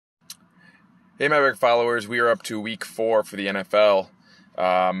Hey, Maverick followers, we are up to week 4 for the NFL.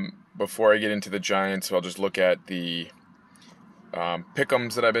 Before I get into the Giants, I'll just look at the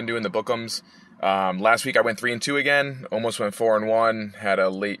pick'ems that I've been doing, the book'ems. Last week I went 3-2 again, almost went 4-1, had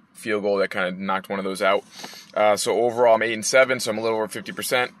a late field goal that kind of knocked one of those out. So overall I'm 8-7, so I'm a little over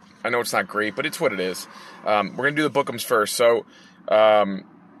 50%. I know it's not great, but it's what it is. We're going to do the book'ems first. So I'm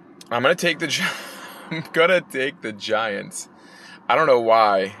going to take the Giants. I don't know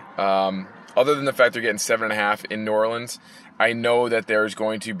why. Other than the fact they're getting 7.5 in New Orleans, I know that there's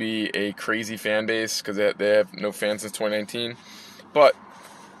going to be a crazy fan base because they have no fans since 2019. But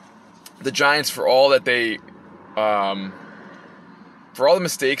the Giants, for all that for all the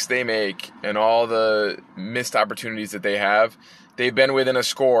mistakes they make and all the missed opportunities that they have, they've been within a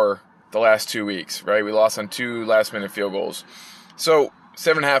score the last 2 weeks, right? We lost on 2 last-minute field goals. So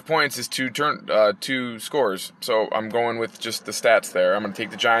 7.5 points is two scores. So I'm going with just the stats there. I'm going to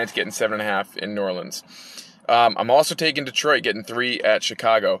take the Giants getting 7.5 in New Orleans. I'm also taking Detroit getting 3 at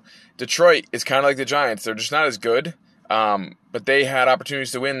Chicago. Detroit is kind of like the Giants. They're just not as good, but they had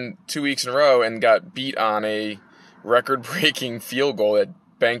opportunities to win 2 weeks in a row and got beat on a record-breaking field goal that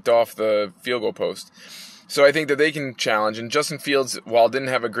banked off the field goal post. So I think that they can challenge. And Justin Fields, while didn't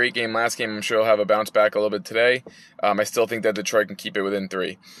have a great game last game, I'm sure he'll have a bounce back a little bit today. I still think that Detroit can keep it within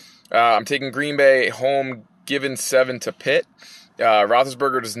 3. I'm taking Green Bay home, given 7 to Pitt.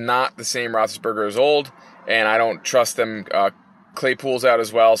 Roethlisberger is not the same Roethlisberger as old, and I don't trust them. Claypool's out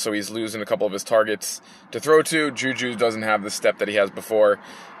as well, so he's losing a couple of his targets to throw to. Juju doesn't have the step that he has before,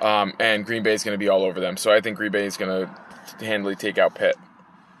 and Green Bay is going to be all over them. So I think Green Bay is going to handily take out Pitt.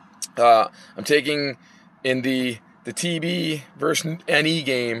 I'm taking in the TB versus NE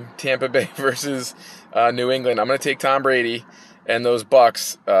game, Tampa Bay versus New England. I'm going to take Tom Brady and those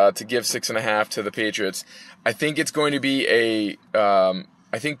Bucks to give 6.5 to the Patriots. I think it's going to be I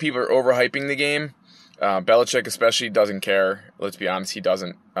think people are overhyping the game. Belichick especially doesn't care. Let's be honest, he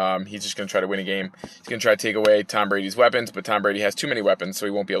doesn't. He's just going to try to win a game. He's going to try to take away Tom Brady's weapons, but Tom Brady has too many weapons, so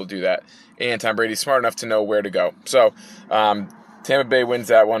he won't be able to do that. And Tom Brady's smart enough to know where to go. So Tampa Bay wins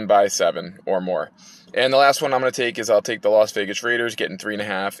that one by 7 or more. And the last one I'm going to take is I'll take the Las Vegas Raiders getting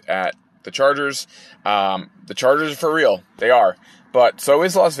 3.5 at the Chargers. The Chargers are for real. They are. But so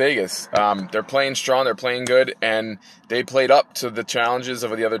is Las Vegas. They're playing strong. They're playing good. And they played up to the challenges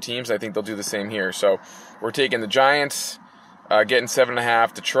of the other teams. I think they'll do the same here. So we're taking the Giants getting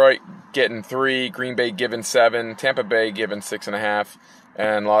 7.5. Detroit getting 3. Green Bay giving 7. Tampa Bay giving 6.5.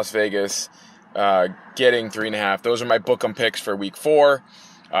 And Las Vegas getting 3.5. Those are my book'em picks for week 4.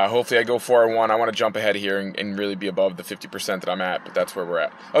 Hopefully I go 4-1. I want to jump ahead here and really be above the 50% that I'm at, but that's where we're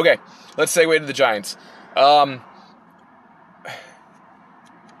at. Okay, let's segue to the Giants. The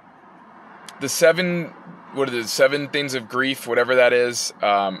 7 things of grief, whatever that is,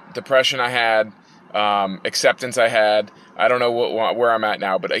 depression I had, acceptance I had. I don't know where I'm at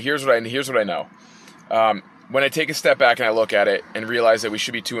now, but here's what I know. When I take a step back and I look at it and realize that we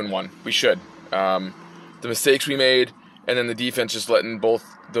should be 2-1, we should. The mistakes we made, and then the defense just letting both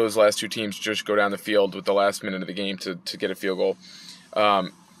those last 2 teams just go down the field with the last minute of the game to get a field goal.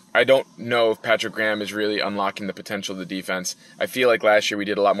 I don't know if Patrick Graham is really unlocking the potential of the defense. I feel like last year we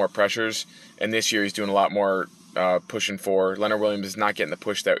did a lot more pressures, and this year he's doing a lot more pushing for. Leonard Williams is not getting the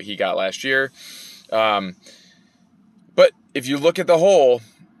push that he got last year. But if you look at the whole,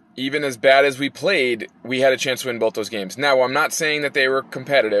 even as bad as we played, we had a chance to win both those games. Now, I'm not saying that they were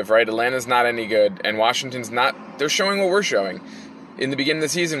competitive, right? Atlanta's not any good, and Washington's not. They're showing what we're showing. In the beginning of the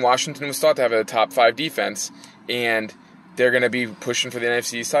season, Washington was thought to have a top 5 defense, and they're going to be pushing for the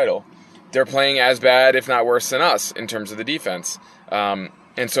NFC East title. They're playing as bad, if not worse, than us in terms of the defense. And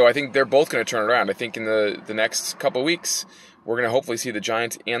so I think they're both going to turn around. I think in the next couple of weeks, we're going to hopefully see the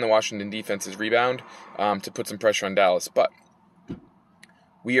Giants and the Washington defenses rebound to put some pressure on Dallas. But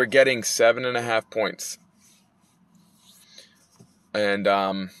we are getting 7.5 points. And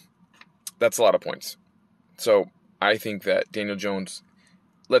that's a lot of points. So I think that Daniel Jones,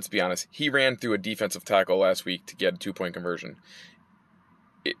 let's be honest, he ran through a defensive tackle last week to get a 2-point conversion.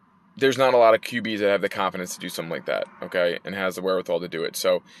 There's not a lot of QBs that have the confidence to do something like that, okay, and has the wherewithal to do it.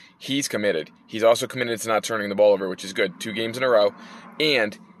 So he's committed. He's also committed to not turning the ball over, which is good. 2 games in a row.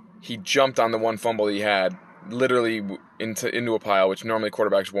 And he jumped on the one fumble he had literally into a pile, which normally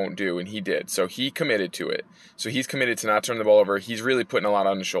quarterbacks won't do, and he did. So he committed to it. So he's committed to not turning the ball over. He's really putting a lot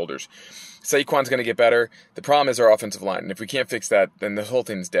on his shoulders. Saquon's going to get better. The problem is our offensive line, and if we can't fix that, then the whole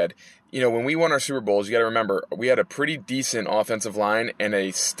thing's dead. You know, when we won our Super Bowls, you got to remember, we had a pretty decent offensive line and a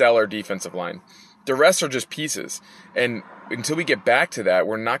stellar defensive line. The rest are just pieces, and until we get back to that,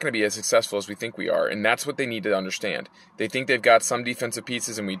 we're not going to be as successful as we think we are. And that's what they need to understand. They think they've got some defensive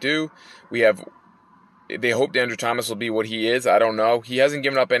pieces, and we do. They hope Andrew Thomas will be what he is. I don't know. He hasn't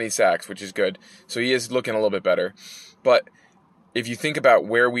given up any sacks, which is good. So he is looking a little bit better. But if you think about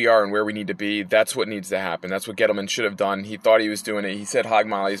where we are and where we need to be, that's what needs to happen. That's what Gettleman should have done. He thought he was doing it. He said hog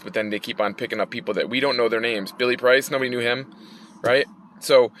mollies, but then they keep on picking up people that we don't know their names. Billy Price, nobody knew him, right?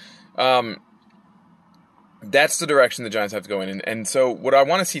 So that's the direction the Giants have to go in. And so what I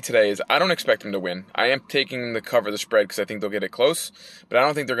want to see today is I don't expect them to win. I am taking the cover the spread because I think they'll get it close, but I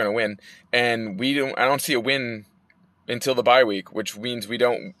don't think they're going to win. And I don't see a win until the bye week, which means we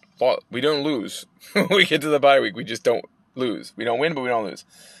don't lose. When we get to the bye week, we just don't lose. We don't win, but we don't lose.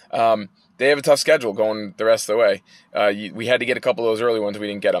 They have a tough schedule going the rest of the way. We had to get a couple of those early ones. We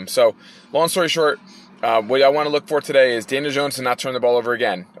didn't get them. So long story short, what I want to look for today is Daniel Jones to not turn the ball over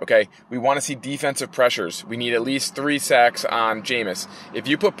again. Okay, we want to see defensive pressures. We need at least 3 sacks on Jameis. If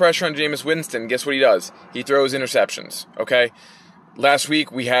you put pressure on Jameis Winston, guess what he does? He throws interceptions. Okay, last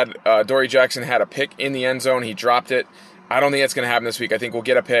week we had Dory Jackson had a pick in the end zone. He dropped it. I don't think that's going to happen this week. I think we'll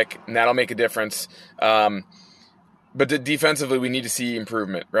get a pick, and that'll make a difference. But defensively, we need to see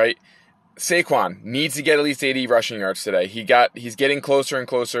improvement, right? Saquon needs to get at least 80 rushing yards today. He's getting closer and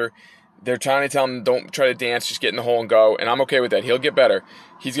closer. They're trying to tell him, don't try to dance, just get in the hole and go. And I'm okay with that. He'll get better.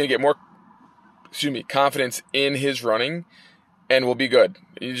 He's going to get more, confidence in his running, and we'll be good.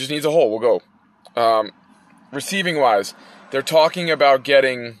 He just needs a hole. We'll go. Receiving-wise, they're talking about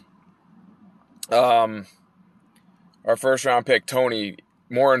getting our first-round pick, Toney,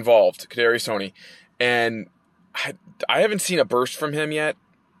 more involved, Kadarius Toney. And I haven't seen a burst from him yet.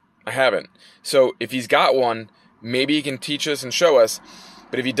 I haven't. So if he's got one, maybe he can teach us and show us.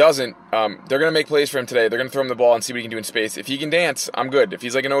 But if he doesn't, they're going to make plays for him today. They're going to throw him the ball and see what he can do in space. If he can dance, I'm good. If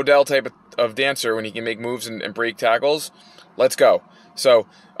he's like an Odell type of dancer when he can make moves and break tackles, let's go. So,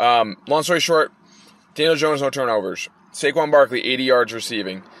 long story short, Daniel Jones, no turnovers. Saquon Barkley, 80 yards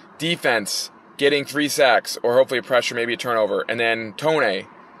receiving. Defense, getting 3 sacks or hopefully a pressure, maybe a turnover. And then Kadarius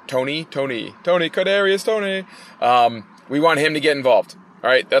Toney. We want him to get involved. All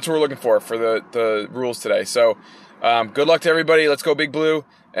right, that's what we're looking for the rules today. So, good luck to everybody. Let's go Big Blue.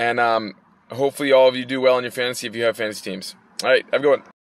 And hopefully all of you do well in your fantasy if you have fantasy teams. All right, have a good one.